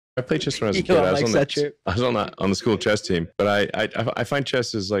I played chess when I was a kid. Elon I likes that shit. I was on the school chess team, but I find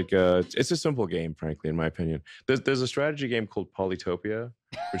chess is like it's a simple game, frankly, in my opinion. There's a strategy game called Polytopia,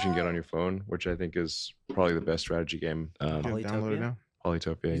 which you can get on your phone, which I think is probably the best strategy game. Download it now.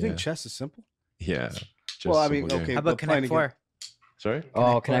 Polytopia. You think chess is simple? Yeah. Well, I mean, simple game. okay. How about but playing Connect 4? Sorry.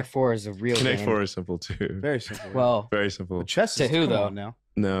 Oh, Connect 4 is a real Connect game. 4 is simple too. Very simple. Well, Very simple. But chess To is who, come though? on now.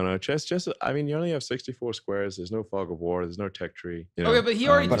 No, chess. I mean, you only have 64 squares. There's no fog of war. There's no tech tree. You know? Okay, but he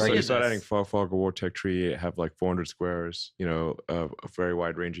already But So tweeted you start this. adding fog of war, tech tree. Have like 400 squares. You know, a very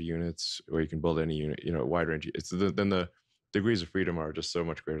wide range of units where you can build any unit. You know, wide range. It's then the degrees of freedom are just so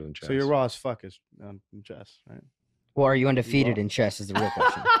much greater than chess. So you're raw as fuck in chess, right? well, are you undefeated in chess is the real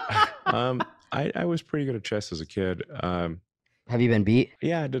question. I was pretty good at chess as a kid. Have you been beat?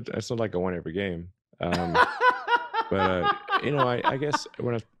 Yeah, I did. It's not like I won every game. But you know, I guess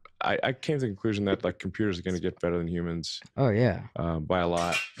when I came to the conclusion that like computers are going to get better than humans Oh, yeah. by a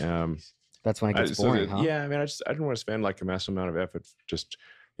lot. That's when it gets boring, huh? Yeah, I mean, I didn't want to spend like a massive amount of effort just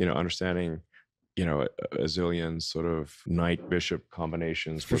understanding a zillion sort of knight bishop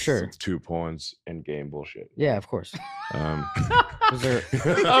combinations For with sure. 2 pawns and game bullshit. Yeah, of course. Um, Was there-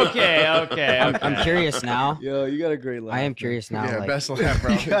 Okay. I'm curious now. Yo, you got a great laugh. I am curious now. Yeah, like, best laugh,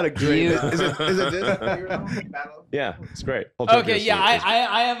 bro. You got a do great you, laugh. Is it this? Battle? yeah, it's great. Okay, yeah,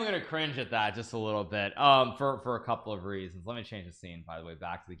 I am gonna cringe at that just a little bit. For a couple of reasons. Let me change the scene, by the way,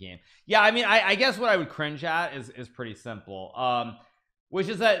 back to the game. Yeah, I mean, I guess what I would cringe at is pretty simple. Which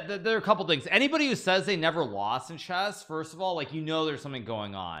is that there are a couple things. Anybody who says they never lost in chess, first of all, like, there's something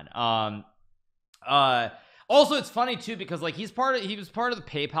going on. Also, it's funny too because like he was part of the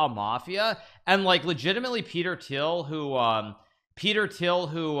PayPal mafia, and like legitimately Peter Thiel, who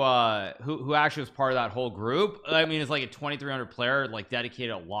actually was part of that whole group. I mean, it's like a 2,300 player, like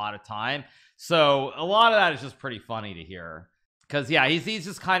dedicated a lot of time. So a lot of that is just pretty funny to hear. Because yeah, he's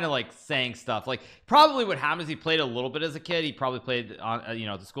just kind of like saying stuff like probably what happens. He played a little bit as a kid. He probably played on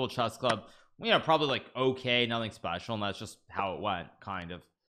the school chess club. Probably like okay, nothing special, and that's just how it went, kind of.